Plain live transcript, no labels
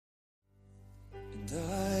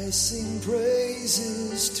I sing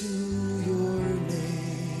praises to your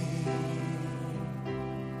name,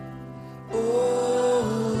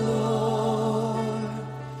 oh Lord,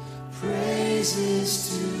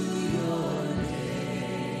 praises to your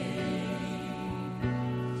name.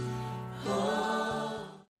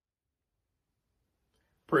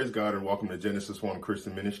 Praise God and welcome to Genesis 1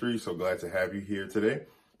 Christian Ministry. So glad to have you here today.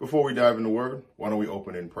 Before we dive into the word, why don't we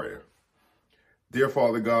open in prayer? Dear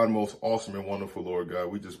Father God, most awesome and wonderful Lord God,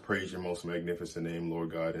 we just praise your most magnificent name,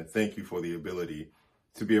 Lord God, and thank you for the ability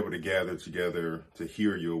to be able to gather together to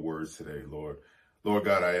hear your words today, Lord. Lord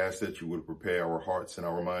God, I ask that you would prepare our hearts and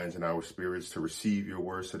our minds and our spirits to receive your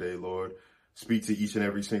words today, Lord. Speak to each and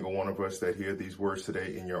every single one of us that hear these words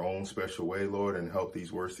today in your own special way, Lord, and help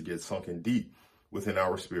these words to get sunken deep within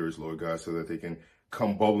our spirits, Lord God, so that they can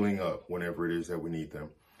come bubbling up whenever it is that we need them.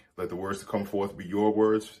 Let the words to come forth be your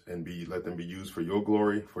words and let them be used for your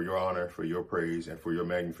glory, for your honor, for your praise, and for your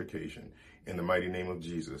magnification. In the mighty name of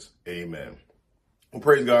Jesus, amen. Well,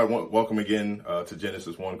 praise God. Welcome again to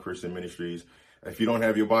Genesis 1 Christian Ministries. If you don't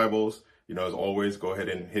have your Bibles, as always, go ahead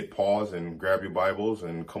and hit pause and grab your Bibles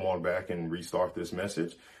and come on back and restart this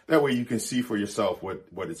message. That way you can see for yourself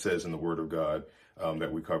what it says in the Word of God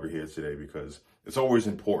that we cover here today, because it's always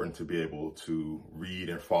important to be able to read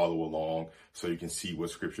and follow along so you can see what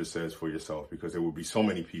Scripture says for yourself, because there will be so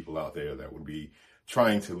many people out there that would be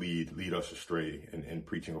trying to lead us astray and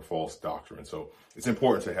preaching a false doctrine. So it's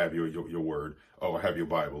important to have your word, or have your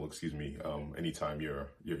Bible, anytime you're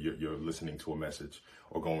listening to a message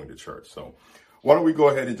or going to church. So why don't we go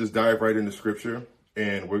ahead and just dive right into Scripture,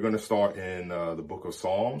 and we're going to start in the book of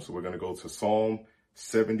Psalms. We're going to go to Psalm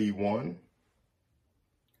 71.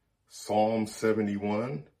 Psalm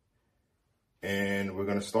 71, and we're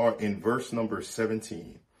going to start in verse number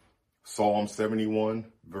 17. Psalm 71,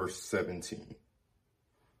 verse 17.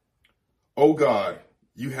 O God,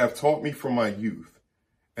 you have taught me from my youth,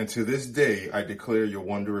 and to this day I declare your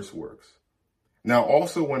wondrous works. Now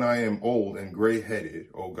also when I am old and gray-headed,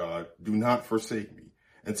 O God, do not forsake me,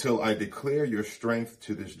 until I declare your strength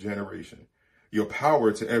to this generation, your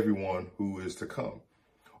power to everyone who is to come.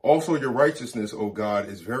 Also your righteousness, O God,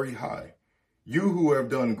 is very high. You who have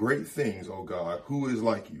done great things, O God, who is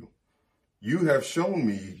like you? You have shown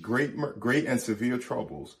me great and severe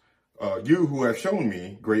troubles. You who have shown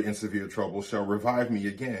me great and severe troubles shall revive me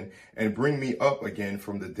again and bring me up again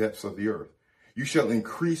from the depths of the earth. You shall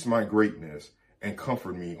increase my greatness and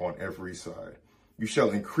comfort me on every side. You shall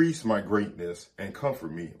increase my greatness and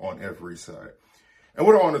comfort me on every side. And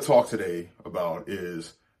what I want to talk today about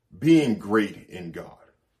is being great in God.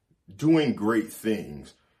 Doing great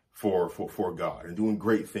things for God, and doing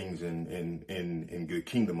great things in the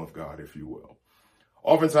kingdom of God, if you will.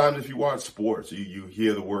 Oftentimes, if you watch sports, you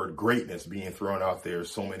hear the word greatness being thrown out there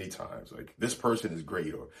so many times. Like, this person is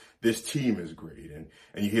great, or this team is great. And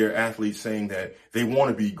you hear athletes saying that they want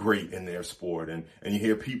to be great in their sport. And you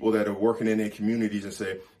hear people that are working in their communities and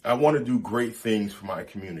say, I want to do great things for my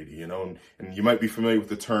community, and you might be familiar with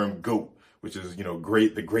the term GOAT, which is,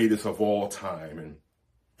 great, the greatest of all time. And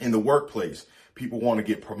in the workplace, people want to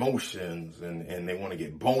get promotions and they want to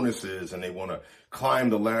get bonuses, and they want to climb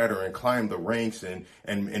the ladder and climb the ranks and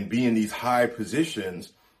be in these high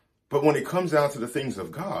positions. But when it comes down to the things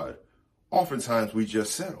of God, oftentimes we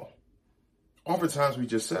just settle.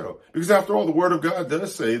 Because after all, the Word of God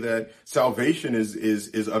does say that salvation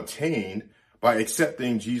is obtained by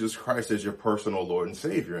accepting Jesus Christ as your personal Lord and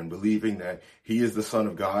Savior, and believing that He is the Son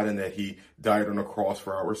of God and that He died on the cross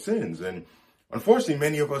for our sins. And unfortunately,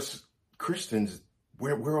 many of us Christians,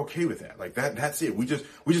 we're okay with that. Like that's it. We just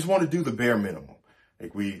want to do the bare minimum.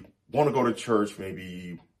 Like, we want to go to church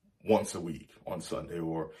maybe once a week on Sunday,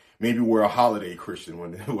 or maybe we're a holiday Christian,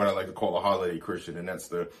 what I like to call a holiday Christian, and that's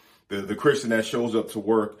the Christian that shows up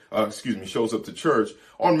shows up to church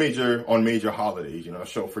on major holidays.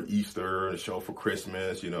 Show for Easter, a show for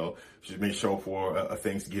Christmas. May show for a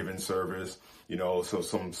Thanksgiving service. So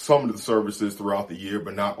some of the services throughout the year,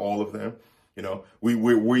 but not all of them.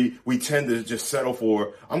 We tend to just settle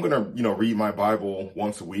for, I'm going to, read my Bible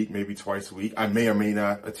once a week, maybe twice a week. I may or may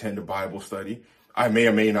not attend a Bible study. I may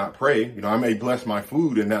or may not pray. I may bless my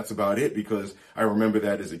food, and that's about it, because I remember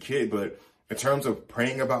that as a kid. But in terms of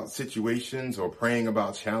praying about situations or praying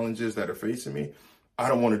about challenges that are facing me, I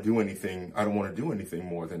don't want to do anything. I don't want to do anything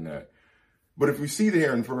more than that. But if we see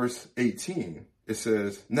there in verse 18, it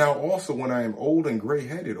says, now also when I am old and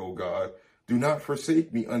gray-headed, O God, do not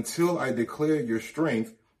forsake me until I declare your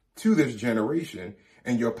strength to this generation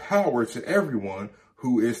and your power to everyone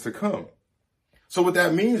who is to come. So what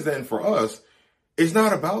that means then for us is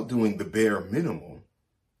not about doing the bare minimum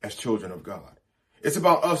as children of God. It's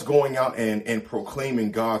about us going out and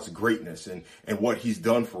proclaiming God's greatness and what he's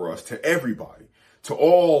done for us to everybody, to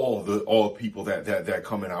all the people that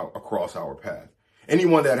come in across our path.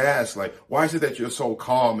 Anyone that asks, like, why is it that you're so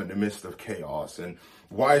calm in the midst of chaos? And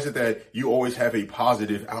why is it that you always have a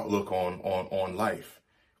positive outlook on life?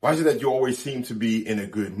 Why is it that you always seem to be in a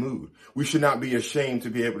good mood? We should not be ashamed to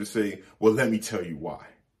be able to say, well, let me tell you why.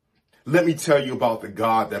 Let me tell you about the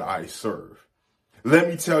God that I serve. Let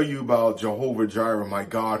me tell you about Jehovah Jireh, my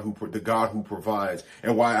God, the God who provides,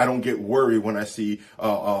 and why I don't get worried when I see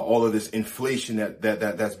all of this inflation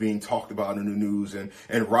that's being talked about in the news and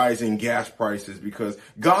rising gas prices, because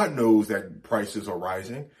God knows that prices are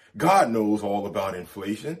rising. God knows all about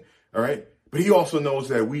inflation. All right. But he also knows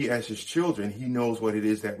that we as his children, he knows what it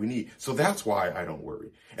is that we need. So that's why I don't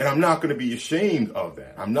worry. And I'm not going to be ashamed of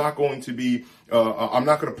that. I'm not going to be, I'm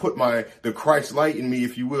not going to put the Christ light in me,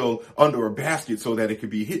 if you will, under a basket so that it could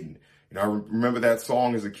be hidden. You know, I remember that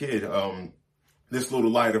song as a kid, this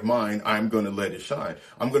little light of mine, I'm going to let it shine.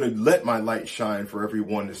 I'm going to let my light shine for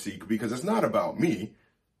everyone to see, because it's not about me.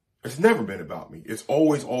 It's never been about me. It's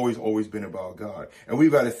always been about God. And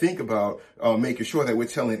we've got to think about making sure that we're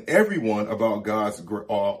telling everyone about God's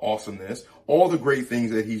awesomeness, all the great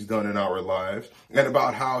things that he's done in our lives, and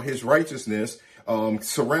about how his righteousness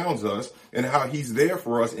surrounds us, and how he's there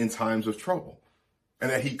for us in times of trouble,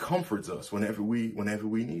 and that he comforts us whenever we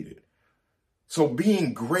need it. So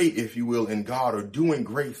being great, if you will, in God, or doing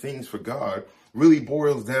great things for God, really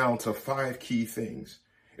boils down to 5 key things.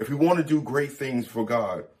 If we want to do great things for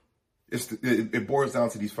God, it boils down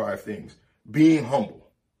to these 5 things. Being humble.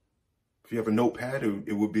 If you have a notepad,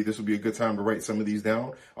 this would be a good time to write some of these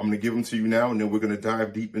down. I'm going to give them to you now, and then we're going to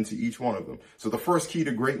dive deep into each one of them. So the first key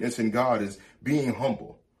to greatness in God is being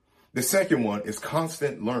humble. The second one is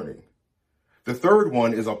constant learning. The third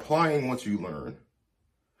one is applying what you learn.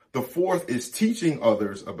 The fourth is teaching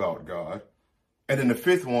others about God. And then the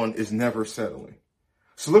fifth one is never settling.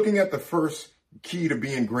 So looking at the first key to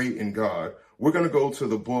being great in God, we're going to go to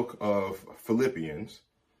the book of Philippians,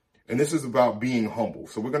 and this is about being humble.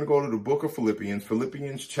 So we're going to go to the book of Philippians,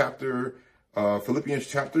 Philippians chapter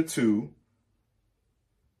 2,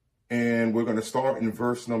 and we're going to start in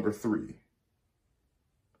verse number 3.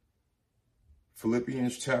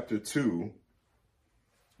 Philippians chapter 2,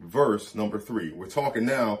 verse number 3. We're talking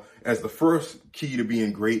now as the first key to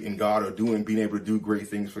being great in God, or being able to do great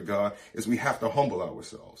things for God, is we have to humble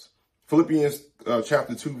ourselves. Philippians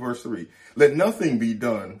chapter 2, verse 3. Let nothing be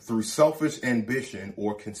done through selfish ambition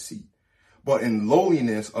or conceit, but in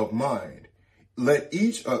lowliness of mind, let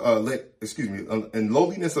each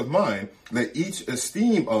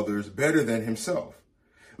esteem others better than himself.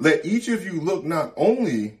 Let each of you look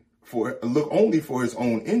only for his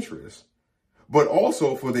own interest, but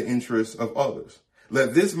also for the interests of others.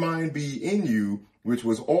 Let this mind be in you, which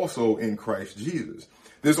was also in Christ Jesus.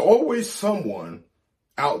 There's always someone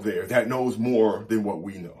out there that knows more than what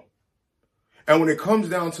we know. And when it comes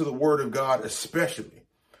down to the word of God, especially,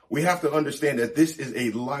 we have to understand that this is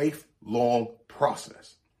a lifelong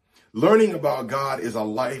process. Learning about God is a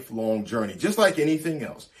lifelong journey, just like anything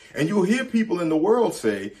else. And you'll hear people in the world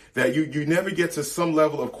say that you never get to some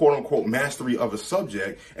level of quote unquote mastery of a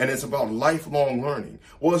subject, and it's about lifelong learning.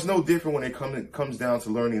 Well, it's no different when it comes down to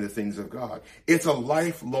learning the things of God. It's a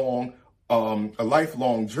lifelong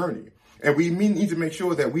journey. And we need to make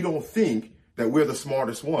sure that we don't think that we're the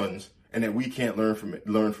smartest ones and that we can't learn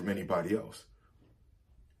from anybody else.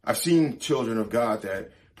 I've seen children of God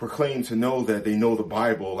that proclaim to know that they know the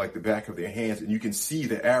Bible like the back of their hands, and you can see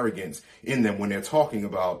the arrogance in them when they're talking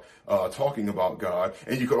about God,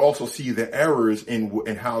 and you could also see the errors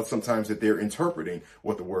in how sometimes that they're interpreting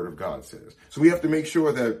what the Word of God says. So we have to make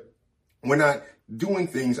sure that we're not doing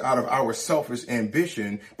things out of our selfish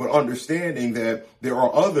ambition, but understanding that there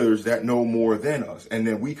are others that know more than us, and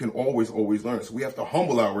that we can always learn. So we have to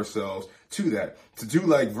humble ourselves to that. To do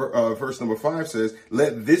like verse number 5 says,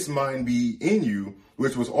 let this mind be in you,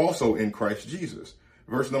 which was also in Christ Jesus.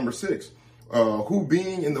 Verse number 6, who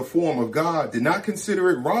being in the form of God did not consider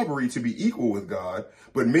it robbery to be equal with God,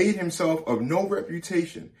 but made himself of no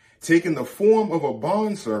reputation, taking the form of a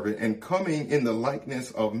bondservant and coming in the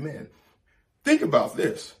likeness of men. Think about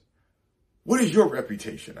this. What is your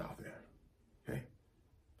reputation out there? Okay.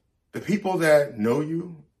 The people that know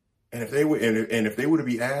you, and if they were to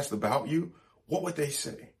be asked about you, what would they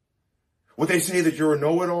say? Would they say that you're a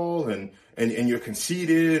know-it-all and you're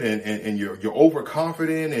conceited and you're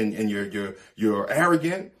overconfident and you're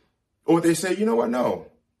arrogant? Or would they say, you know what? No.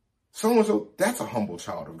 So-and-so, that's a humble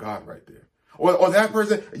child of God right there. Or that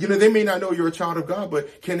person, they may not know you're a child of God,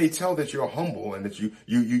 but can they tell that you're humble and that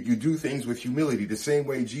you do things with humility, the same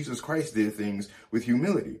way Jesus Christ did things with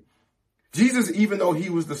humility? Jesus, even though he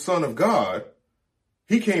was the Son of God,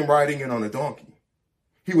 he came riding in on a donkey.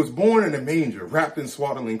 He was born in a manger, wrapped in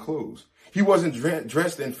swaddling clothes. He wasn't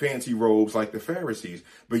dressed in fancy robes like the Pharisees,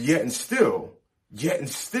 but yet and still,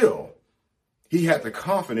 he had the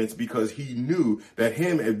confidence because he knew that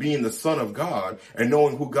him and being the Son of God and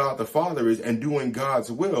knowing who God the Father is and doing God's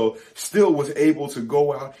will still was able to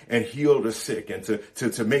go out and heal the sick and to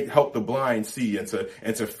help the blind see and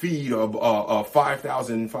to feed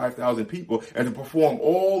 5,000 people and to perform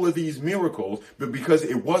all of these miracles, but because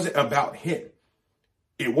it wasn't about him.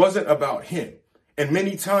 It wasn't about him. And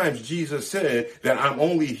many times Jesus said that I'm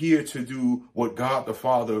only here to do what God the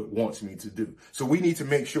Father wants me to do. So we need to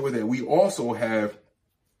make sure that we also have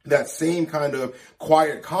that same kind of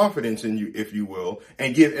quiet confidence in you, if you will,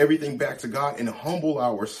 and give everything back to God and humble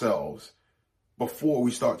ourselves before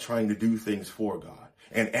we start trying to do things for God.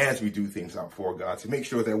 And as we do things out for God, to make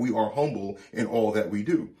sure that we are humble in all that we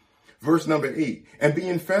do. Verse number 8, and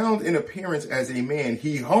being found in appearance as a man,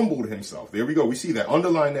 he humbled himself. There we go. We see that.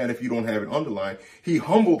 Underline that if you don't have it underlined. He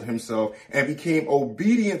humbled himself and became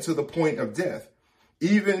obedient to the point of death,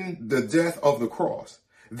 even the death of the cross.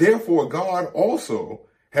 Therefore, God also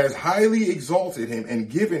has highly exalted him and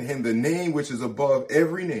given him the name which is above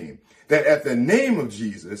every name, that at the name of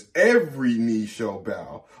Jesus, every knee shall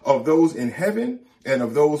bow, of those in heaven and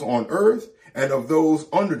of those on earth and of those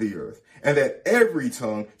under the earth, and that every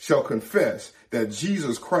tongue shall confess that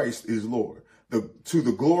Jesus Christ is Lord, to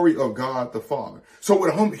the glory of God the Father. So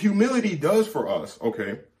what humility does for us,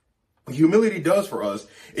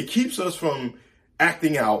 it keeps us from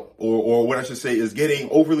acting out, or what I should say is getting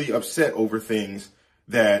overly upset over things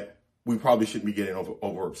that we probably shouldn't be getting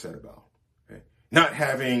over upset about. Not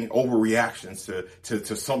having overreactions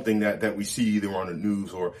to something that we see either on the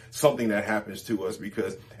news or something that happens to us,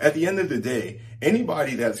 because at the end of the day,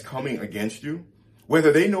 anybody that's coming against you,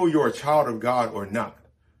 whether they know you're a child of God or not,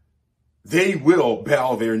 they will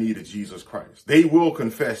bow their knee to Jesus Christ. They will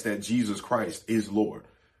confess that Jesus Christ is Lord.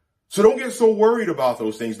 So don't get so worried about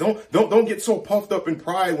those things. Don't get so puffed up in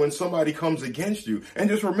pride when somebody comes against you. And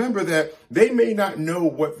just remember that they may not know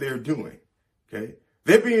what they're doing. Okay?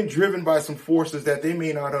 They're being driven by some forces that they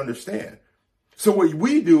may not understand. So what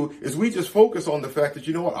we do is we just focus on the fact that,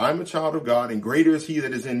 I'm a child of God and greater is he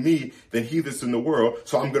that is in me than he that's in the world.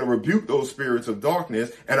 So I'm going to rebuke those spirits of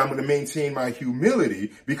darkness and I'm going to maintain my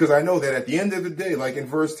humility, because I know that at the end of the day, like in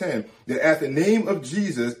verse 10, that at the name of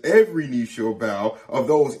Jesus, every knee shall bow, of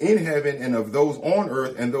those in heaven and of those on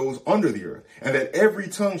earth and those under the earth, and that every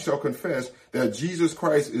tongue shall confess that Jesus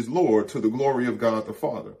Christ is Lord, to the glory of God the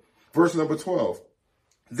Father. Verse number 12.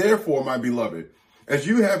 Therefore, my beloved, as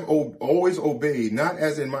you have always obeyed, not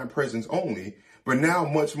as in my presence only, but now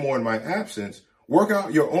much more in my absence, work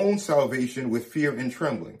out your own salvation with fear and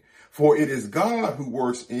trembling. For it is God who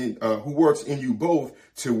works in you both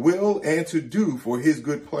to will and to do for his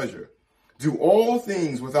good pleasure. Do all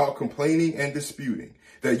things without complaining and disputing,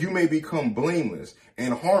 that you may become blameless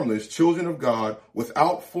and harmless children of God,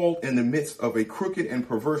 without fault in the midst of a crooked and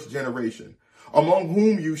perverse generation, among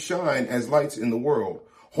whom you shine as lights in the world,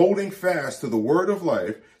 holding fast to the word of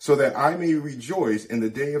life, so that I may rejoice in the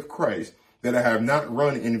day of Christ, that I have not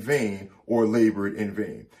run in vain or labored in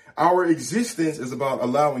vain. Our existence is about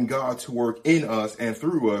allowing God to work in us and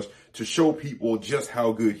through us to show people just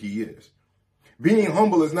how good he is. Being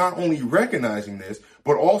humble is not only recognizing this,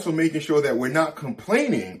 but also making sure that we're not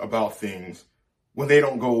complaining about things when they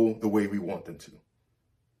don't go the way we want them to.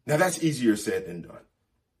 Now that's easier said than done.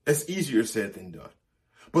 It's easier said than done.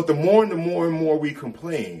 But the more and more we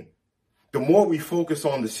complain, the more we focus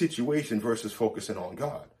on the situation versus focusing on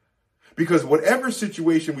God. Because whatever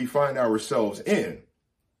situation we find ourselves in,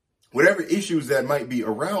 whatever issues that might be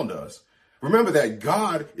around us, remember that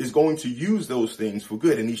God is going to use those things for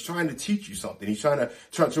good. And he's trying to teach you something. He's trying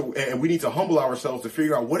to, and we need to humble ourselves to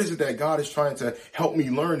figure out what is it that God is trying to help me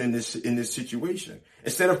learn in this situation.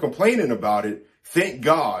 Instead of complaining about it, thank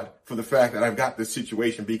God for the fact that I've got this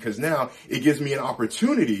situation, because now it gives me an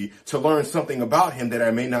opportunity to learn something about him that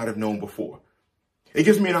I may not have known before. It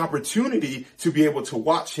gives me an opportunity to be able to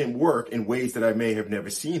watch him work in ways that I may have never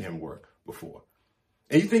seen him work before.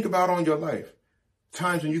 And you think about on your life,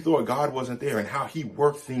 times when you thought God wasn't there and how he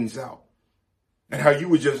worked things out. And how you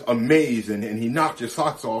were just amazed and he knocked your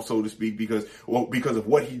socks off, so to speak, because of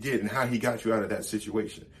what he did and how he got you out of that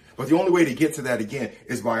situation. But the only way to get to that again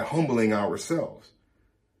is by humbling ourselves.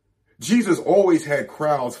 Jesus always had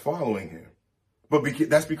crowds following him, but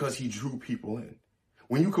that's because he drew people in.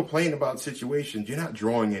 When you complain about situations, you're not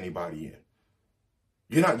drawing anybody in.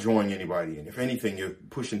 you're not drawing anybody in. If anything, you're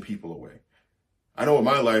pushing people away. I know in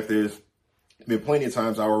my life, there's been plenty of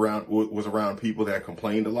times I was around people that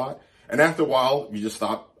complained a lot. And after a while,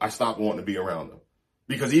 I stopped wanting to be around them.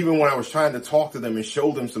 Because even when I was trying to talk to them and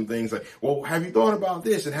show them some things like, well, have you thought about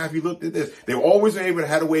this? And have you looked at this? They were always able to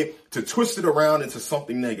have a way to twist it around into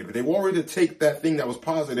something negative. They were always to take that thing that was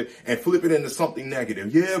positive and flip it into something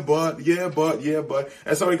negative. Yeah, but.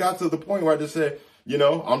 And so it got to the point where I just said,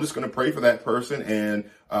 I'm just going to pray for that person, and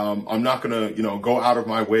I'm not going to, go out of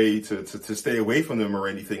my way to stay away from them or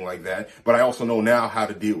anything like that. But I also know now how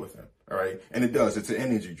to deal with them. All right. And it does. It's an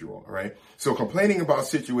energy draw. All right. So complaining about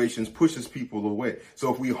situations pushes people away.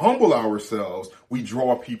 So if we humble ourselves, we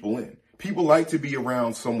draw people in. People like to be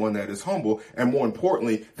around someone that is humble. And more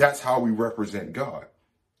importantly, that's how we represent God.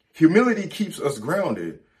 Humility keeps us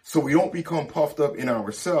grounded so we don't become puffed up in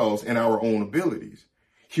ourselves and our own abilities.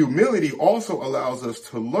 Humility also allows us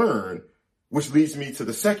to learn, which leads me to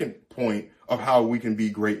the second point of how we can be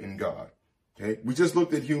great in God. Okay, we just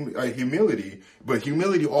looked at humility, but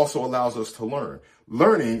humility also allows us to learn.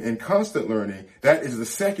 Learning and constant learning, that is the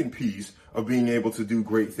second piece of being able to do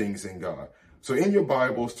great things in God. So in your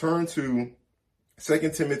Bibles, turn to 2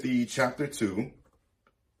 Timothy chapter 2.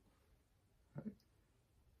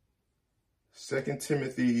 2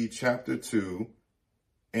 Timothy chapter 2,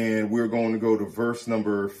 and we're going to go to verse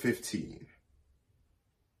number 15.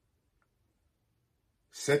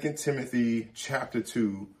 2 Timothy chapter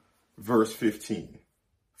 2, verse 15.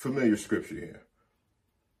 Familiar scripture here.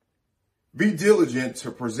 Be diligent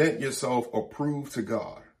to present yourself approved to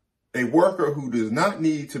God, a worker who does not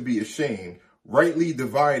need to be ashamed, rightly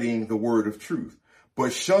dividing the word of truth.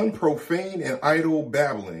 But shun profane and idle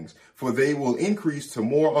babblings, for they will increase to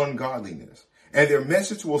more ungodliness, and their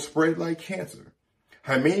message will spread like cancer.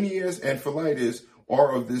 Hymenaeus and Philetus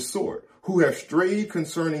are of this sort, who have strayed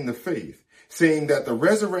concerning the faith, saying that the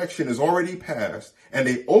resurrection is already past, and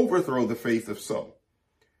they overthrow the faith of some.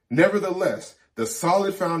 Nevertheless, the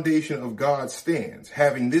solid foundation of God stands,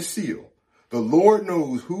 having this seal: the Lord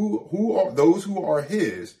knows who are those who are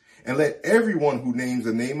his, and let everyone who names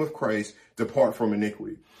the name of Christ depart from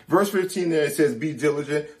iniquity. Verse 15 there, it says, be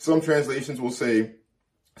diligent. Some translations will say,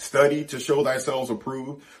 study to show thyself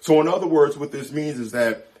approved. So in other words, what this means is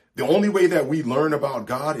that the only way that we learn about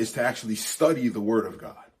God is to actually study the word of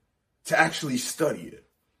God. To actually study it,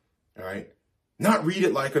 all right? Not read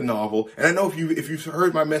it like a novel. And I know if you've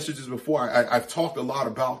heard my messages before, I've talked a lot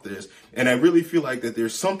about this, and I really feel like that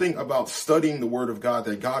there's something about studying the word of God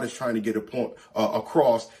that God is trying to get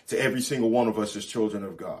across to every single one of us as children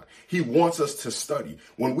of God. He wants us to study.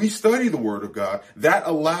 When we study the word of God, that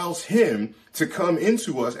allows him to come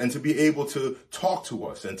into us and to be able to talk to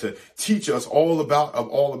us and to teach us all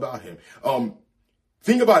about him.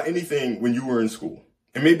 Think about anything when you were in school.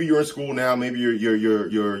 And maybe you're in school now, maybe you're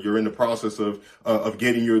in the process of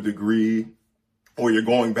getting your degree, or you're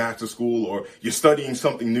going back to school, or you're studying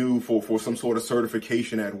something new for some sort of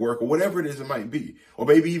certification at work, or whatever it is it might be. Or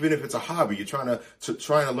maybe even if it's a hobby, you're trying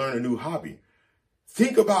to learn a new hobby.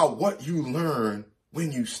 Think about what you learn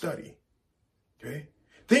when you study. Okay?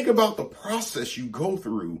 Think about the process you go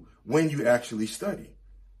through when you actually study.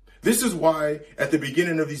 This is why at the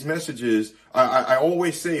beginning of these messages, I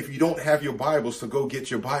always say, if you don't have your Bibles, to go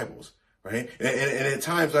get your Bibles, right? And at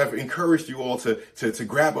times I've encouraged you all to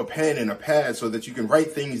grab a pen and a pad so that you can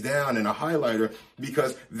write things down in a highlighter,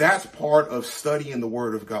 because that's part of studying the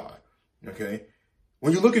Word of God, okay?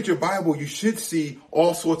 When you look at your Bible, you should see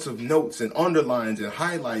all sorts of notes and underlines and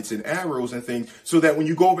highlights and arrows and things, so that when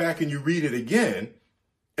you go back and you read it again,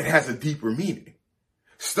 it has a deeper meaning.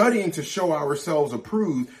 Studying to show ourselves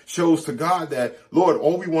approved shows to God that, Lord,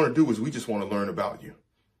 all we want to do is we just want to learn about you.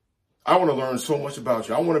 I want to learn so much about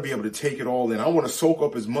you. I want to be able to take it all in. I want to soak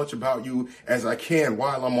up as much about you as I can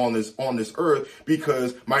while I'm on this earth,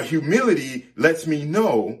 because my humility lets me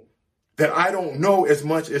know that I don't know as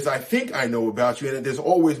much as I think I know about you, and that there's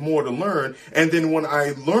always more to learn. And then when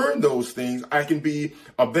I learn those things, I can be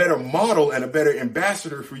a better model and a better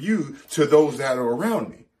ambassador for you to those that are around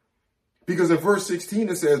me. Because in verse 16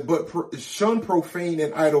 it says, but shun profane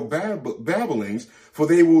and idle babblings, for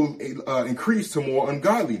they will increase to more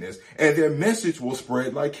ungodliness, and their message will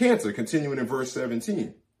spread like cancer. Continuing in verse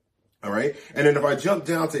 17. All right. And then if I jump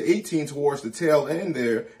down to 18 towards the tail end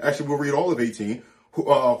there, actually we'll read all of 18.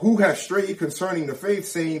 Who have strayed concerning the faith,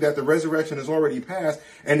 saying that the resurrection is already past,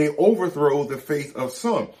 and they overthrow the faith of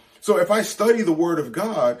some. So if I study the word of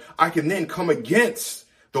God, I can then come against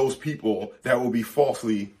those people that will be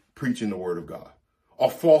falsely preaching the word of God,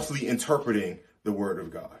 or falsely interpreting the word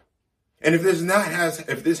of God. And if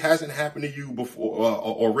this hasn't happened to you before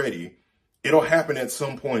already, it'll happen at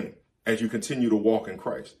some point as you continue to walk in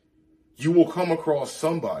Christ. You will come across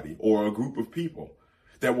somebody or a group of people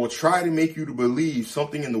that will try to make you to believe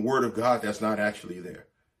something in the Word of God that's not actually there.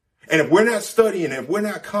 And if we're not studying, if we're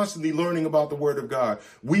not constantly learning about the Word of God,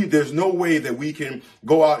 there's no way that we can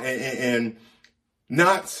go out and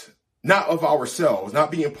not of ourselves,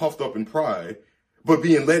 not being puffed up in pride, but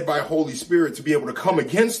being led by Holy Spirit to be able to come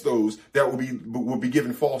against those that will be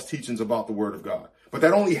given false teachings about the Word of God. But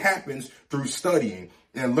that only happens through studying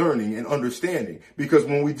and learning and understanding. Because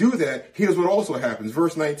when we do that, here's what also happens.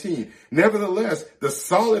 Verse 19, nevertheless, the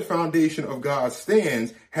solid foundation of God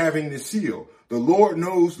stands, having this seal. The Lord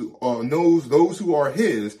knows those who are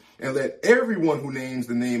his, and let everyone who names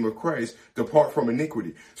the name of Christ depart from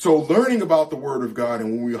iniquity. So learning about the Word of God,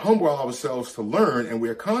 and when we humble ourselves to learn, and we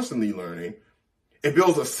are constantly learning, it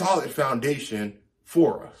builds a solid foundation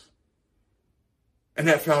for us. And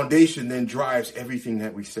that foundation then drives everything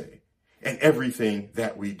that we say and everything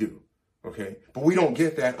that we do. Okay. But we don't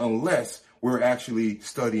get that unless we're actually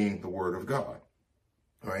studying the Word of God.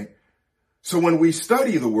 All right. So when we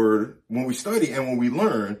study the Word, when we study and when we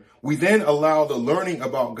learn, we then allow the learning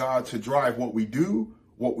about God to drive what we do,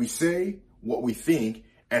 what we say, what we think,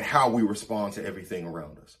 and how we respond to everything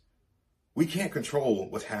around us. We can't control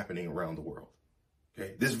what's happening around the world.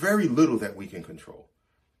 Okay. There's very little that we can control.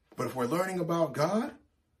 But if we're learning about God,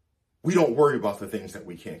 we don't worry about the things that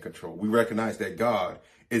we can't control. We recognize that God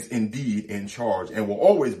is indeed in charge and will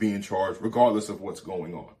always be in charge regardless of what's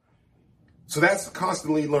going on. So that's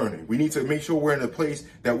constantly learning. We need to make sure we're in a place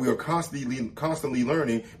that we are constantly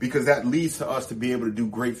learning, because that leads to us to be able to do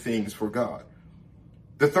great things for God.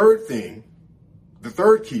 The third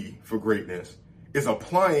key for greatness is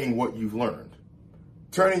applying what you've learned.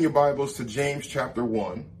 Turning your Bibles to James chapter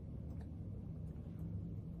 1.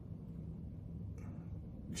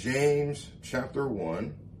 James chapter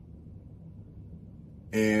 1.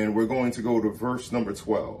 And we're going to go to verse number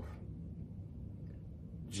 12.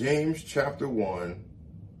 James chapter 1,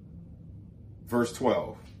 verse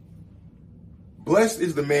 12. Blessed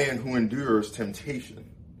is the man who endures temptation,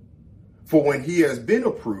 for when he has been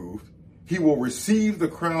approved, he will receive the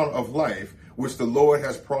crown of life which the Lord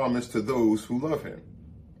has promised to those who love him.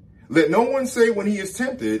 Let no one say when he is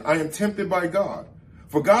tempted, I am tempted by God.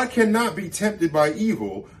 For God cannot be tempted by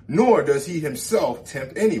evil, nor does he himself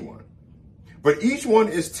tempt anyone. But each one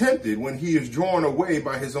is tempted when he is drawn away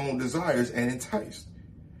by his own desires and enticed.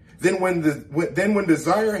 Then when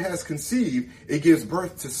desire has conceived, it gives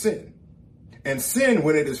birth to sin. And sin,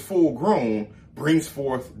 when it is full grown, brings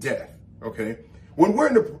forth death. Okay? When we're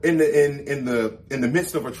in the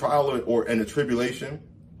midst of a trial or in a tribulation,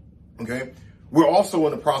 okay, we're also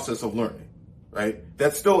in the process of learning, right?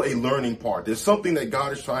 That's still a learning part. There's something that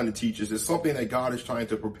God is trying to teach us. There's something that God is trying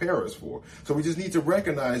to prepare us for. So we just need to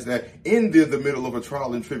recognize that in the middle of a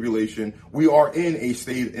trial and tribulation, we are in a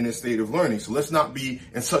state of learning. So let's not be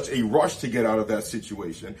in such a rush to get out of that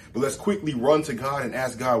situation, but let's quickly run to God and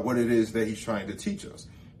ask God what it is that he's trying to teach us.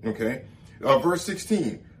 Okay. Verse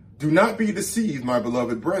 16, do not be deceived, my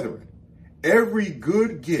beloved brethren. Every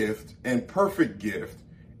good gift and perfect gift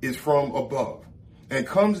is from above, and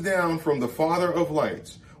comes down from the Father of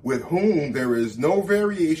lights, with whom there is no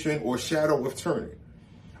variation or shadow of turning.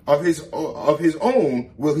 Of his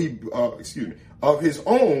own will he brought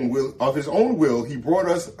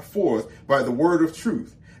us forth by the word of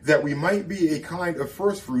truth, that we might be a kind of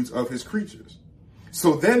first fruits of his creatures.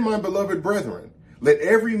 So then, my beloved brethren, let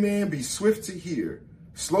every man be swift to hear,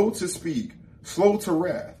 slow to speak, slow to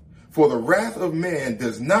wrath, for the wrath of man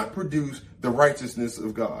does not produce the righteousness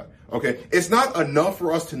of God. Okay, it's not enough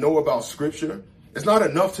for us to know about Scripture. It's not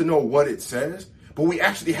enough to know what it says, but we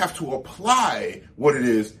actually have to apply what it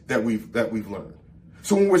is that we've learned.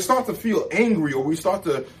 So when we start to feel angry, or we start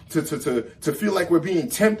to feel like we're being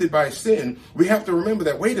tempted by sin, we have to remember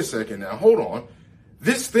that, wait a second now, hold on.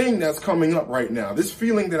 This thing that's coming up right now, this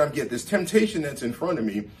feeling that I'm getting, this temptation that's in front of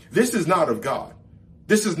me, this is not of God.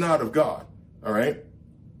 This is not of God. All right.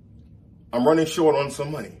 I'm running short on some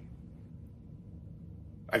money.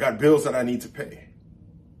 I got bills that I need to pay.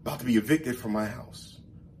 About to be evicted from my house.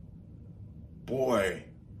 Boy,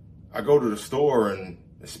 I go to the store, and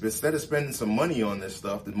instead of spending some money on this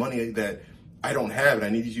stuff, the money that I don't have and I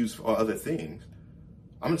need to use for other things,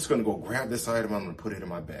 I'm just going to go grab this item, I'm going to put it in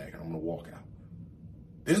my bag, and I'm going to walk out.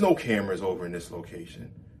 There's no cameras over in this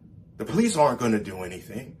location. The police aren't going to do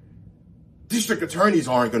anything. District attorneys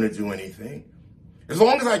aren't going to do anything. As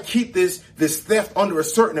long as I keep this theft under a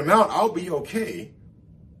certain amount, I'll be okay.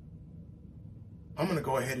 I'm going to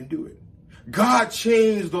go ahead and do it. God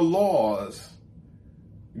changed the laws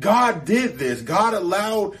God did this. God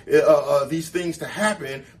allowed these things to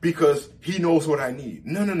happen because he knows what I need.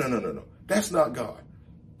 No. That's not God.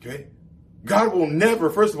 Okay. God will never,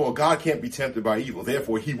 first of all, God can't be tempted by evil.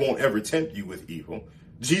 Therefore, he won't ever tempt you with evil.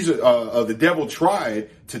 Jesus, the devil tried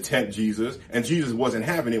to tempt Jesus, and Jesus wasn't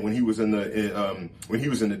having it when he was in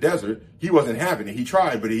the desert. He wasn't having it. He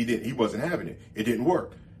tried, but he wasn't having it. It didn't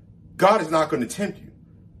work. God is not going to tempt you.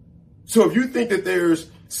 So if you think that there's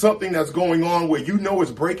something that's going on where you know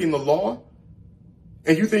it's breaking the law,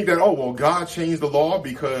 and you think that, oh, well, God changed the law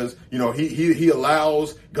because, he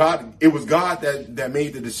allows God, it was God that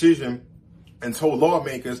made the decision and told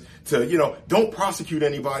lawmakers to, don't prosecute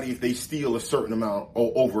anybody if they steal a certain amount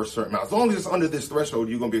or over a certain amount. As long as it's under this threshold,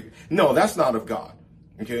 you're going to be, no, that's not of God.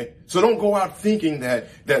 Okay. So don't go out thinking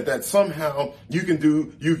that somehow you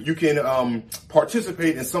can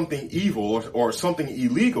participate in something evil or something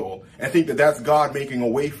illegal and think that that's God making a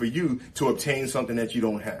way for you to obtain something that you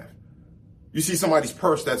don't have. You see somebody's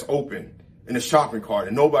purse that's open in a shopping cart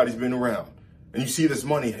and nobody's been around, and you see this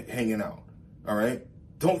money hanging out. All right.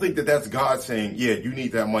 Don't think that that's God saying, yeah, you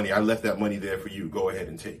need that money. I left that money there for you. Go ahead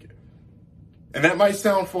and take it. And that might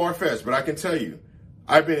sound far-fetched, but I can tell you,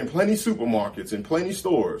 I've been in plenty supermarkets and plenty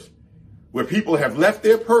stores where people have left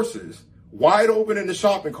their purses wide open in the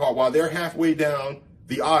shopping cart while they're halfway down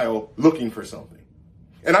the aisle looking for something.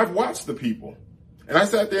 And I've watched the people. And I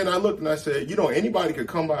sat there and I looked and I said, anybody could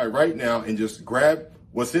come by right now and just grab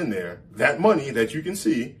what's in there, that money that you can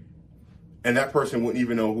see, and that person wouldn't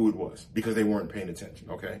even know who it was because they weren't paying attention,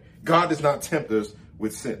 okay? God does not tempt us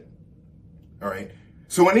with sin, all right?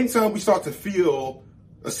 So anytime we start to feel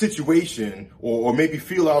a situation or maybe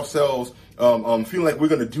feel ourselves feeling like we're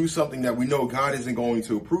going to do something that we know God isn't going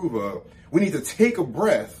to approve of, we need to take a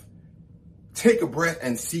breath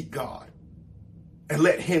and seek God and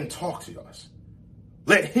let him talk to us.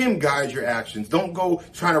 Let him guide your actions. Don't go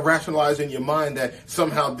trying to rationalize in your mind that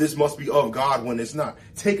somehow this must be of God when it's not.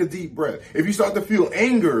 Take a deep breath. If you start to feel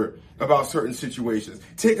anger about certain situations,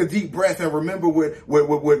 take a deep breath and remember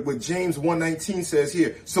what James 1:19 says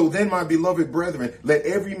here. So then, my beloved brethren, let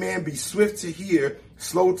every man be swift to hear,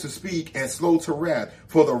 slow to speak, and slow to wrath.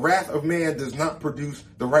 For the wrath of man does not produce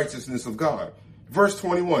the righteousness of God. Verse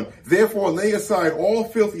 21, therefore lay aside all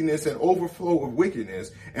filthiness and overflow of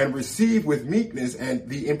wickedness, and receive with meekness and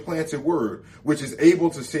the implanted word, which is able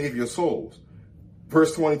to save your souls.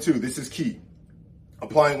 Verse 22, this is key.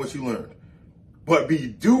 Applying what you learned. But be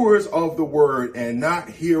doers of the word and not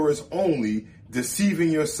hearers only,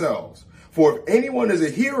 deceiving yourselves. For if anyone is a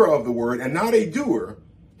hearer of the word and not a doer,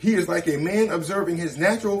 he is like a man observing his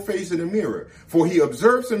natural face in a mirror. For he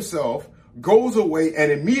observes himself, goes away, and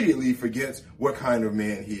immediately forgets what kind of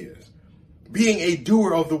man he is. Being a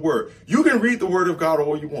doer of the word. You can read the word of God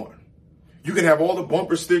all you want. You can have all the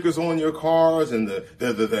bumper stickers on your cars and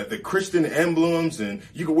the Christian emblems, and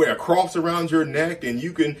you can wear a cross around your neck, and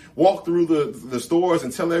you can walk through the stores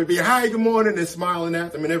and tell everybody, hi, good morning, and smiling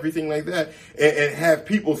at them and everything like that, and have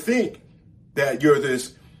people think that you're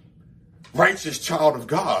this righteous child of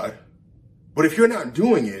God. But if you're not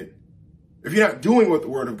doing it, if you're not doing what the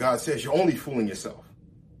word of God says, you're only fooling yourself.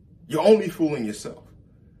 You're only fooling yourself.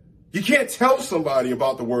 You can't tell somebody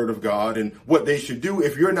about the word of God and what they should do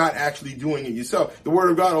if you're not actually doing it yourself. The word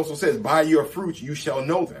of God also says, by your fruits, you shall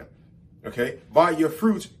know them. Okay? By your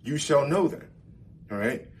fruits, you shall know them. All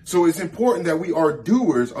right? So it's important that we are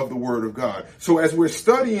doers of the word of God. So as we're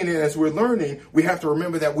studying it, as we're learning, we have to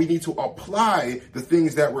remember that we need to apply the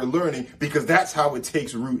things that we're learning, because that's how it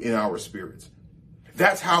takes root in our spirits.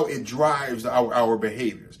 That's how it drives our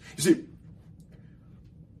behaviors. You see,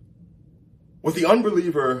 what the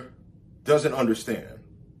unbeliever doesn't understand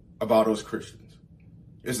about us Christians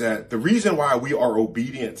is that the reason why we are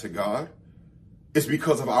obedient to God is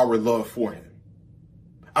because of our love for him.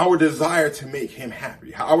 Our desire to make him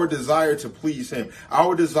happy, our desire to please him,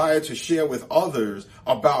 our desire to share with others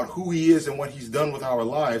about who he is and what he's done with our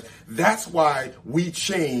lives. That's why we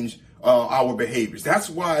change our behaviors. That's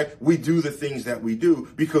why we do the things that we do,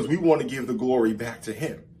 because we want to give the glory back to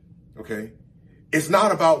him. Okay? It's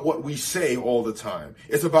not about what we say all the time.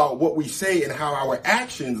 It's about what we say and how our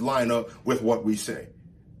actions line up with what we say.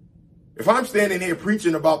 If I'm standing here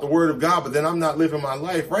preaching about the word of God, but then I'm not living my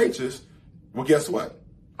life righteous, well, guess what?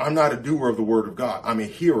 I'm not a doer of the word of God. I'm a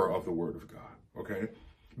hearer of the word of God. Okay?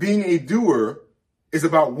 Being a doer is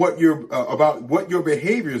about what your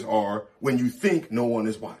behaviors are when you think no one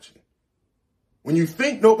is watching. When you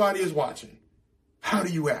think nobody is watching, how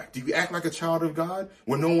do you act? Do you act like a child of God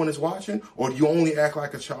when no one is watching? Or do you only act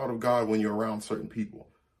like a child of God when you're around certain people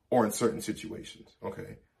or in certain situations?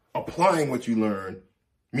 Okay. Applying what you learn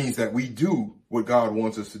means that we do what God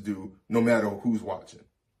wants us to do no matter who's watching.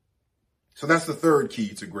 So that's the third key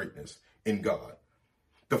to greatness in God.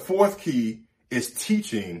 The fourth key is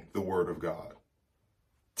teaching the word of God.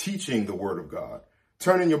 Teaching the word of God.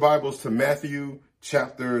 Turn in your Bibles to Matthew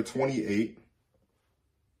chapter 28.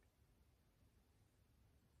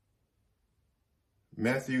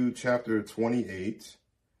 Matthew chapter 28.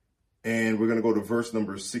 And we're going to go to verse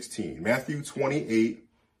number 16. Matthew 28,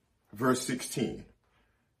 verse 16.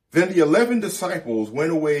 Then the 11 disciples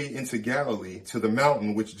went away into Galilee to the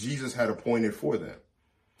mountain which Jesus had appointed for them.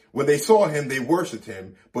 When they saw him, they worshipped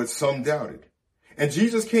him, but some doubted. And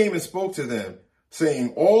Jesus came and spoke to them,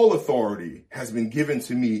 saying, all authority has been given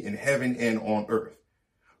to me in heaven and on earth.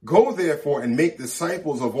 Go therefore and make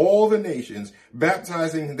disciples of all the nations,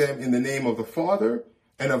 baptizing them in the name of the Father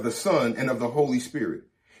and of the Son and of the Holy Spirit,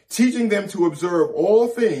 teaching them to observe all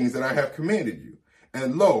things that I have commanded you.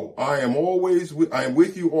 And lo, I am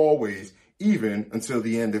with you always, even until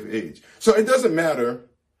the end of age. So it doesn't matter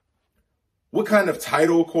what kind of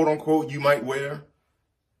title, quote unquote, you might wear.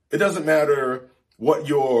 It doesn't matter what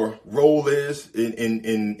your role is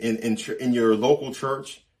in your local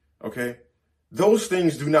church. Okay. Those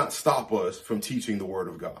things do not stop us from teaching the word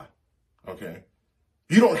of God. Okay.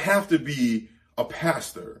 You don't have to be a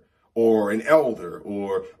pastor or an elder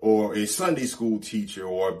or a Sunday school teacher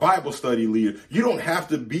or a Bible study leader. You don't have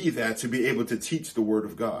to be that to be able to teach the word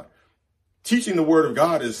of God. Teaching the word of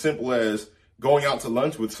God is as simple as going out to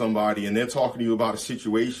lunch with somebody and they're talking to you about a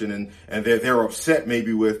situation and they're upset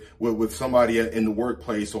maybe with somebody in the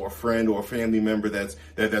workplace or a friend or a family member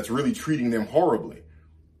that's really treating them horribly.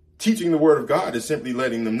 Teaching the word of God is simply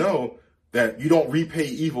letting them know that you don't repay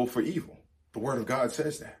evil for evil. The word of God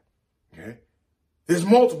says that. Okay. There's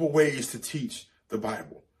multiple ways to teach the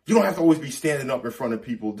Bible. You don't have to always be standing up in front of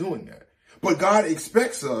people doing that. But God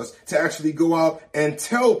expects us to actually go out and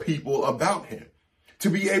tell people about him. To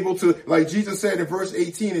be able to, like Jesus said in verse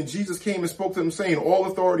 18, and Jesus came and spoke to them saying, all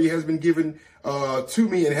authority has been given to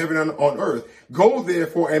me in heaven and on earth. Go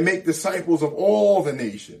therefore and make disciples of all the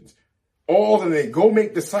nations. Go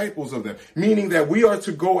make disciples of them. Meaning that we are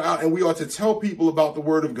to go out and we are to tell people about the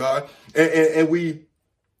word of God. And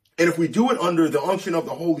if we do it under the unction of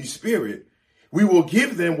the Holy Spirit, we will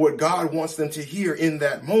give them what God wants them to hear in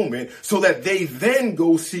that moment so that they then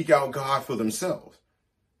go seek out God for themselves.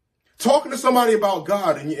 Talking to somebody about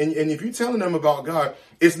God, and if you're telling them about God,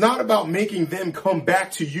 it's not about making them come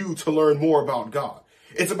back to you to learn more about God.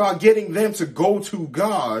 It's about getting them to go to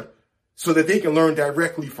God so that they can learn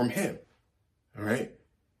directly from him. All right.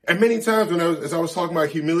 And many times as I was talking about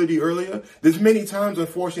humility earlier, there's many times,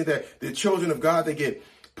 unfortunately, that the children of God, they get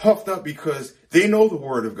puffed up because they know the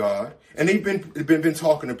word of God and they've been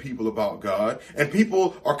talking to people about God, and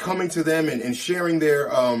people are coming to them and sharing their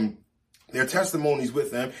testimonies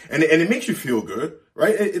with them. And it makes you feel good,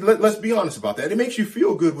 right? Let's be honest about that. It makes you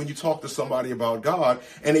feel good when you talk to somebody about God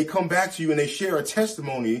and they come back to you and they share a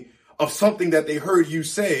testimony of something that they heard you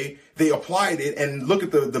say, they applied it, and look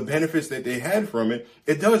at the benefits that they had from it.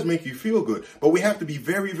 It does make you feel good. But we have to be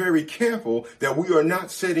very, very careful that we are not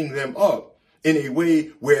setting them up in a way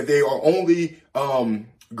where they are only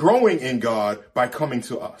growing in God by coming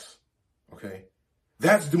to us. Okay?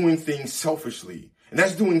 That's doing things selfishly, and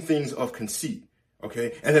that's doing things of conceit.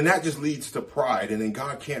 Okay. And then that just leads to pride, and then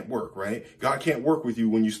God can't work, right? God can't work with you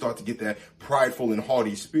when you start to get that prideful and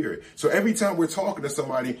haughty spirit. So every time we're talking to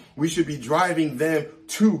somebody, we should be driving them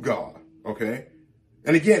to God. Okay.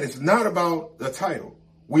 And again, it's not about the title.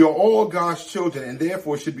 We are all God's children and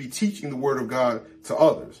therefore should be teaching the word of God to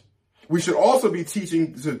others. We should also be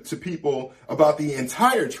teaching to people about the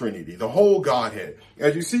entire Trinity, the whole Godhead.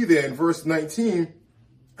 As you see there in verse 19,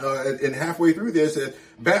 and halfway through there, it says,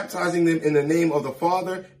 baptizing them in the name of the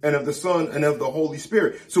Father and of the Son and of the Holy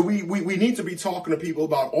Spirit. So we need to be talking to people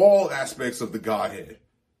about all aspects of the Godhead.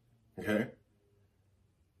 Okay?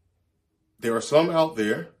 There are some out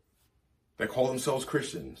there that call themselves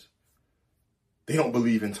Christians. They don't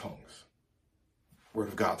believe in tongues. Word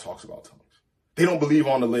of God talks about tongues. They don't believe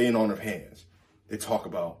on the laying on of hands. The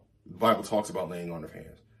Bible talks about laying on of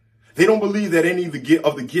hands. They don't believe that any of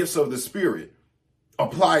the gifts of the Spirit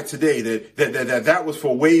apply today, that was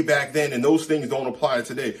for way back then, and those things don't apply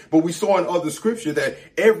today. But we saw in other scripture that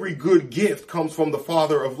every good gift comes from the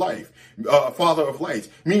Father of life, Father of lights,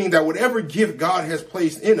 meaning that whatever gift God has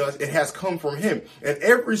placed in us, it has come from him. And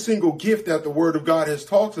every single gift that the word of God has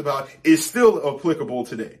talked about is still applicable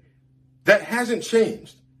today. That hasn't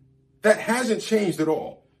changed. That hasn't changed at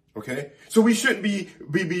all. Okay. So we shouldn't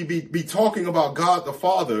be talking about God the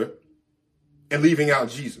Father and leaving out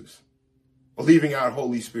Jesus. Or leaving out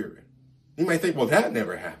Holy Spirit. You might think, well, that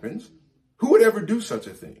never happens. Who would ever do such a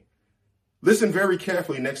thing? Listen very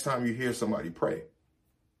carefully next time you hear somebody pray.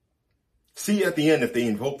 See at the end if they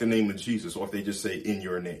invoke the name of Jesus or if they just say in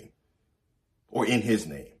your name or in his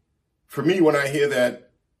name. For me, when I hear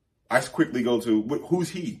that, I quickly go to who's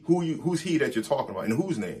he? Who's he that you're talking about? In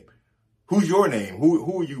whose name? Who's your name?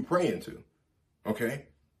 Who are you praying to? Okay.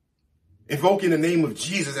 Invoking the name of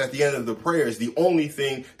Jesus at the end of the prayer is the only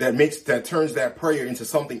thing that turns that prayer into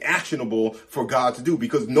something actionable for God to do,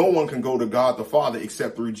 because no one can go to God the Father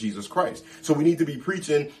except through Jesus Christ. So we need to be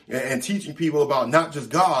preaching and teaching people about not just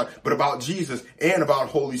God, but about Jesus and about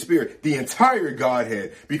Holy Spirit, the entire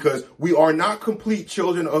Godhead, because we are not complete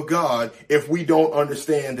children of God if we don't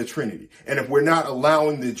understand the Trinity. And if we're not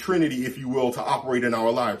allowing the Trinity, if you will, to operate in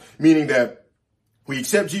our lives, meaning that we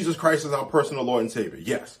accept Jesus Christ as our personal Lord and Savior.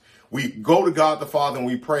 Yes. We go to God the Father and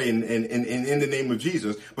we pray in the name of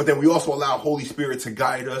Jesus, but then we also allow Holy Spirit to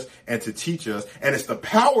guide us and to teach us. And it's the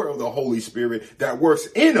power of the Holy Spirit that works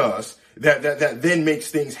in us that then makes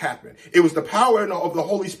things happen. It was the power of the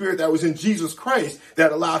Holy Spirit that was in Jesus Christ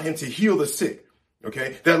that allowed him to heal the sick.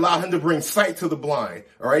 Okay, that allowed him to bring sight to the blind.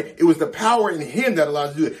 All right. It was the power in him that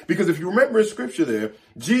allowed him to do it. Because if you remember in scripture there,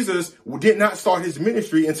 Jesus did not start his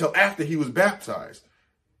ministry until after he was baptized.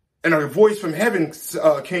 And a voice from heaven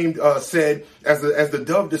said, as the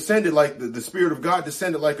dove descended, like the Spirit of God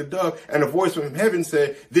descended like a dove, and a voice from heaven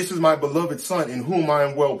said, "This is my beloved Son in whom I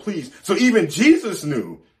am well pleased." So even Jesus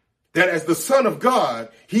knew that as the Son of God,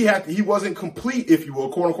 he wasn't complete, if you will,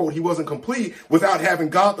 quote unquote, he wasn't complete without having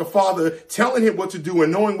God the Father telling him what to do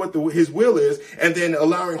and knowing what his will is, and then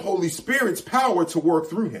allowing Holy Spirit's power to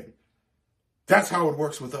work through him. That's how it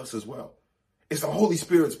works with us as well. It's the Holy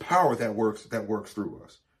Spirit's power that works through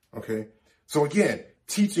us. Okay, so again,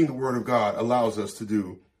 teaching the word of God allows us to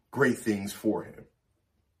do great things for him.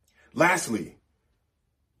 Lastly,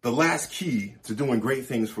 the last key to doing great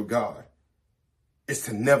things for God is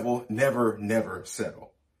to never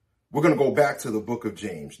settle. We're going to go back to the book of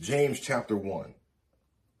James, James chapter 1.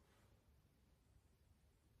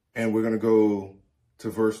 And we're going to go to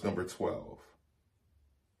verse number 12.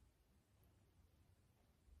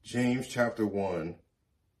 James chapter 1.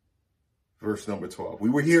 Verse number 12. We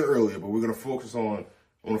were here earlier, but we're going to focus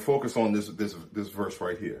on this verse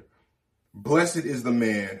right here. Blessed is the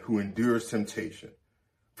man who endures temptation,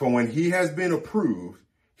 for when he has been approved,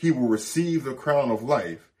 he will receive the crown of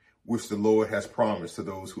life, which the Lord has promised to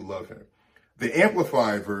those who love him. The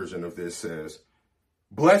amplified version of this says,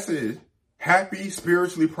 blessed, happy,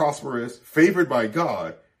 spiritually prosperous, favored by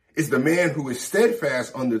God is the man who is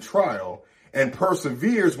steadfast under trial and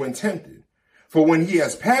perseveres when tempted. For when he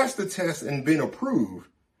has passed the test and been approved,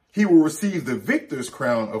 he will receive the victor's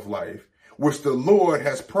crown of life, which the Lord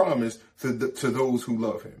has promised to those who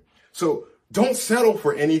love him. So don't settle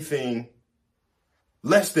for anything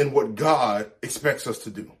less than what God expects us to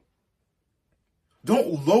do.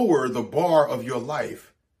 Don't lower the bar of your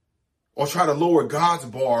life or try to lower God's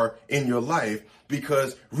bar in your life,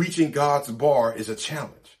 because reaching God's bar is a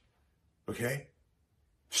challenge. Okay?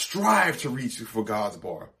 Strive to reach for God's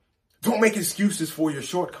bar. Don't make excuses for your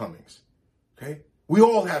shortcomings, okay? We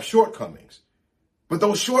all have shortcomings, but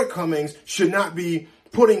those shortcomings should not be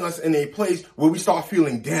putting us in a place where we start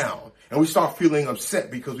feeling down and we start feeling upset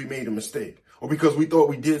because we made a mistake or because we thought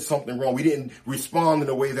we did something wrong. We didn't respond in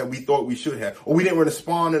the way that we thought we should have, or we didn't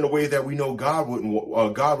respond in the way that we know God would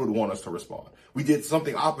want us to respond. We did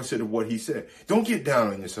something opposite of what he said. Don't get down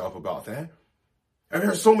on yourself about that. I've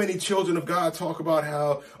heard so many children of God talk about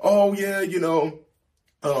how, oh yeah,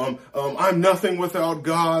 I'm nothing without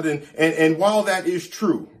God. And while that is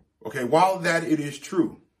true, okay, while that it is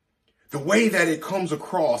true, the way that it comes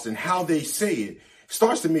across and how they say it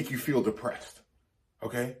starts to make you feel depressed.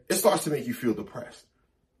 Okay. It starts to make you feel depressed.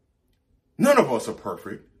 None of us are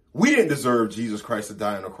perfect. We didn't deserve Jesus Christ to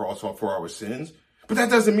die on the cross for our sins. But that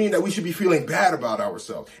doesn't mean that we should be feeling bad about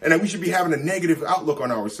ourselves and that we should be having a negative outlook on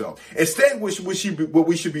ourselves. Instead, what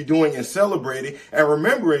we should be doing and celebrating and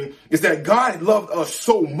remembering is that God loved us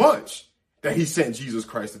so much that he sent Jesus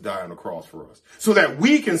Christ to die on the cross for us so that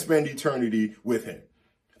we can spend eternity with him.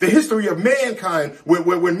 The history of mankind,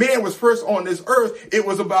 when man was first on this earth, it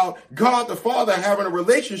was about God the Father having a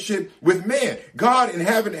relationship with man. God and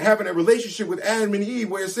having a relationship with Adam and Eve,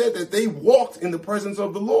 where it said that they walked in the presence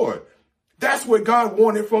of the Lord. That's what God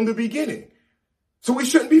wanted from the beginning. So we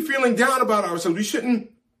shouldn't be feeling down about ourselves. We shouldn't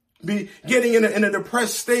be getting in a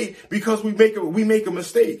depressed state because we make a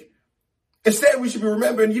mistake. Instead, we should be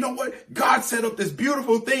remembering, you know what? God set up this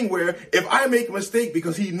beautiful thing where if I make a mistake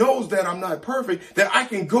because he knows that I'm not perfect, that I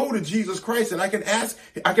can go to Jesus Christ and I can ask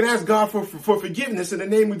God for forgiveness in the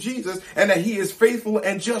name of Jesus, and that he is faithful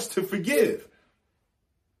and just to forgive.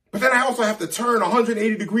 But then I also have to turn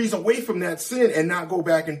 180 degrees away from that sin and not go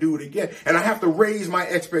back and do it again. And I have to raise my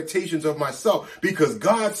expectations of myself because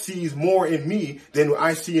God sees more in me than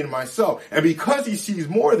I see in myself. And because he sees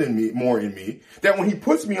more in me, that when he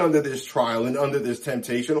puts me under this trial and under this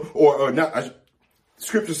temptation or not,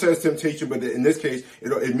 Scripture says temptation, but in this case,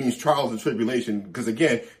 it means trials and tribulation. Because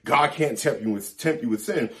again, God can't tempt you with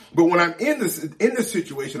sin. But when I'm in this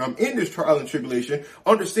situation, I'm in this trial and tribulation,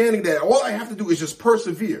 understanding that all I have to do is just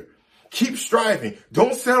persevere, keep striving.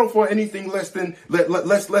 Don't settle for anything less than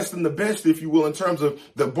the best, if you will, in terms of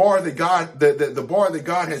the bar that God the bar that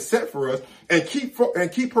God has set for us, and keep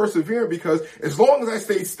persevering. Because as long as I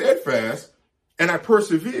stay steadfast and I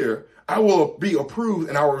persevere, I will be approved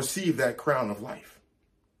and I will receive that crown of life.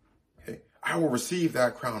 I will receive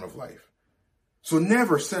that crown of life. So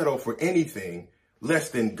never settle for anything less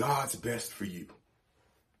than God's best for you.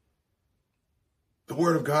 The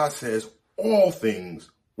word of God says all things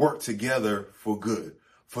work together for good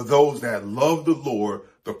for those that love the Lord,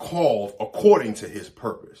 the called according to his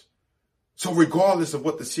purpose. So regardless of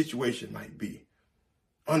what the situation might be,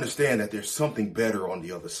 understand that there's something better on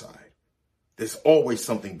the other side. There's always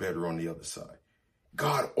something better on the other side.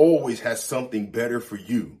 God always has something better for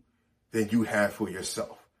you than you have for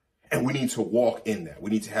yourself. And we need to walk in that.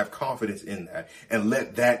 We need to have confidence in that and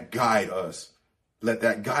let that guide us. Let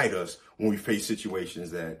that guide us when we face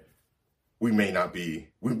situations that we may not be,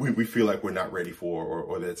 we feel like we're not ready for,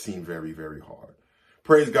 or that seem very, very hard.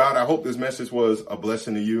 Praise God. I hope this message was a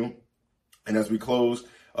blessing to you. And as we close,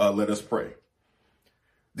 let us pray.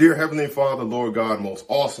 Dear Heavenly Father, Lord God, most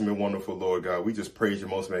awesome and wonderful Lord God, we just praise your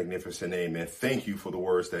most magnificent name and thank you for the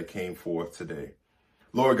words that came forth today.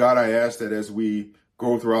 Lord God, I ask that as we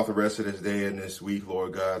go throughout the rest of this day and this week,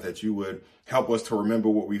 Lord God, that you would help us to remember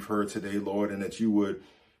what we've heard today, Lord, and that you would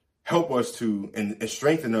help us to and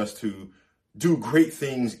strengthen us to do great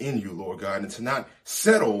things in you, Lord God, and to not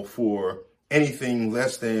settle for anything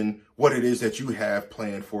less than what it is that you have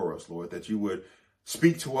planned for us, Lord, that you would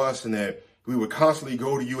speak to us and that we would constantly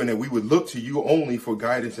go to you and that we would look to you only for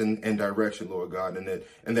guidance and direction, Lord God,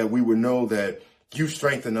 and that we would know that you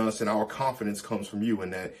strengthen us and our confidence comes from you,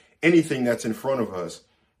 and that anything that's in front of us,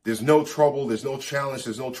 there's no trouble, there's no challenge,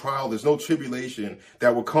 there's no trial, there's no tribulation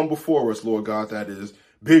that will come before us, Lord God, that is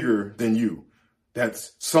bigger than you.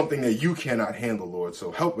 That's something that you cannot handle, Lord.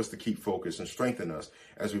 So help us to keep focused and strengthen us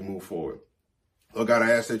as we move forward. Lord God,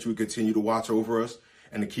 I ask that you would continue to watch over us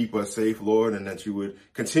and to keep us safe, Lord, and that you would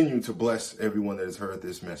continue to bless everyone that has heard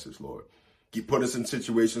this message, Lord. Put us in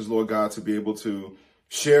situations, Lord God, to be able to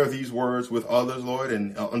share these words with others, Lord,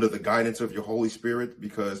 and under the guidance of your Holy Spirit,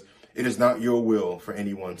 because it is not your will for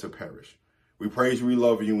anyone to perish. We praise you, we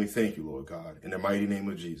love you, and we thank you, Lord God, in the mighty name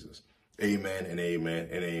of Jesus. Amen and amen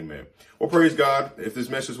and amen. Well, praise God. If this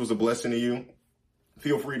message was a blessing to you,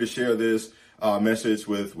 feel free to share this message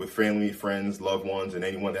with family, friends, loved ones, and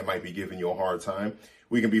anyone that might be giving you a hard time.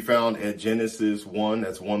 We can be found at Genesis 1,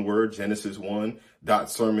 that's one word,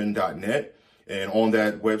 genesis1.sermon.net. And on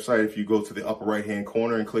that website, if you go to the upper right-hand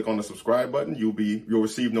corner and click on the subscribe button, you'll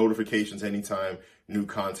receive notifications anytime new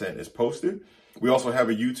content is posted. We also have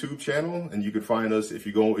a YouTube channel, and you can find us if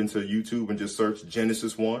you go into YouTube and just search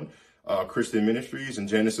Genesis 1 Christian Ministries, and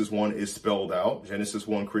Genesis 1 is spelled out. Genesis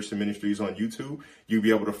 1 Christian Ministries on YouTube. You'll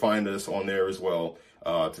be able to find us on there as well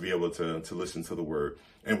to be able to listen to the word.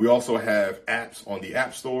 And we also have apps on the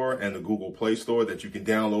App Store and the Google Play Store that you can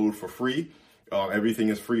download for free. Everything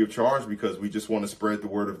is free of charge because we just want to spread the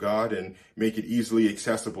word of God and make it easily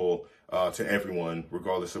accessible to everyone,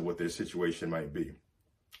 regardless of what their situation might be.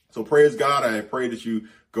 So praise God. I pray that you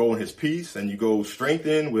go in his peace and you go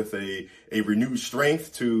strengthened with a renewed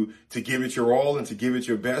strength to give it your all and to give it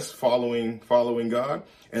your best following God,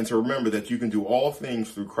 and to remember that you can do all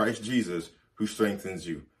things through Christ Jesus who strengthens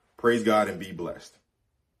you. Praise God and be blessed.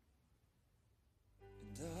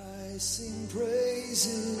 I sing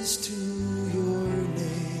praises to your